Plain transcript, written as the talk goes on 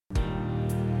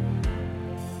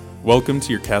Welcome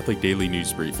to your Catholic Daily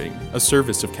News Briefing, a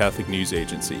service of Catholic News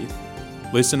Agency.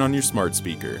 Listen on your smart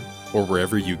speaker or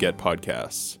wherever you get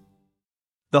podcasts.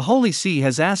 The Holy See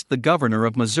has asked the governor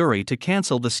of Missouri to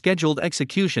cancel the scheduled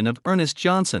execution of Ernest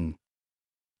Johnson.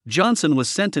 Johnson was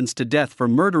sentenced to death for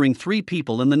murdering 3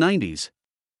 people in the 90s.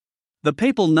 The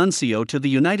papal nuncio to the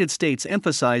United States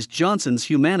emphasized Johnson's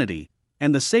humanity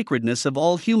and the sacredness of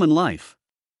all human life.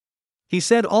 He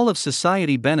said all of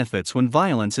society benefits when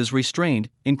violence is restrained,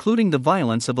 including the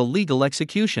violence of a legal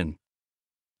execution.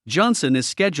 Johnson is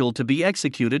scheduled to be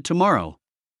executed tomorrow.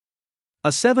 A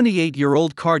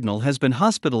 78-year-old cardinal has been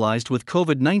hospitalized with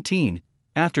COVID-19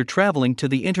 after traveling to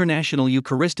the International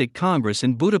Eucharistic Congress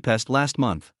in Budapest last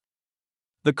month.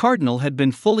 The cardinal had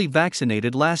been fully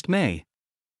vaccinated last May.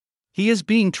 He is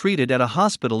being treated at a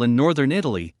hospital in northern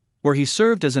Italy, where he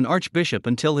served as an archbishop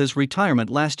until his retirement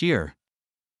last year.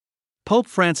 Pope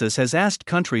Francis has asked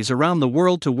countries around the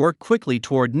world to work quickly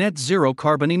toward net zero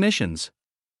carbon emissions.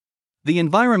 The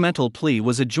environmental plea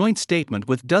was a joint statement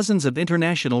with dozens of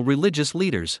international religious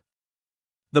leaders.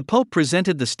 The Pope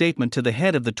presented the statement to the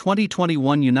head of the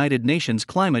 2021 United Nations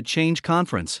Climate Change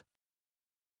Conference.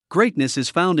 Greatness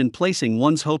is found in placing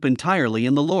one's hope entirely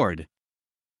in the Lord.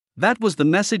 That was the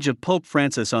message of Pope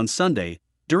Francis on Sunday,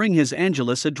 during his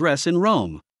Angelus address in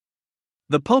Rome.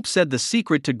 The Pope said the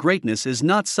secret to greatness is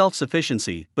not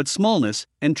self-sufficiency, but smallness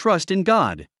and trust in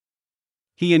God.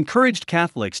 He encouraged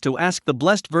Catholics to ask the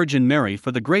Blessed Virgin Mary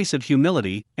for the grace of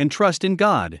humility and trust in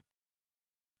God.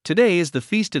 Today is the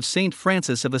feast of Saint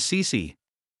Francis of Assisi.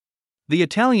 The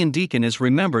Italian deacon is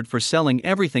remembered for selling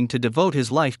everything to devote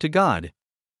his life to God.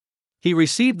 He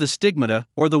received the stigmata,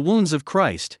 or the wounds of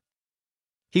Christ.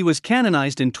 He was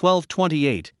canonized in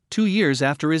 1228, 2 years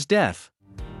after his death.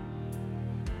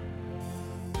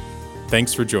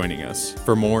 Thanks for joining us.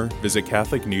 For more, visit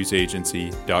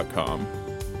CatholicNewsAgency.com.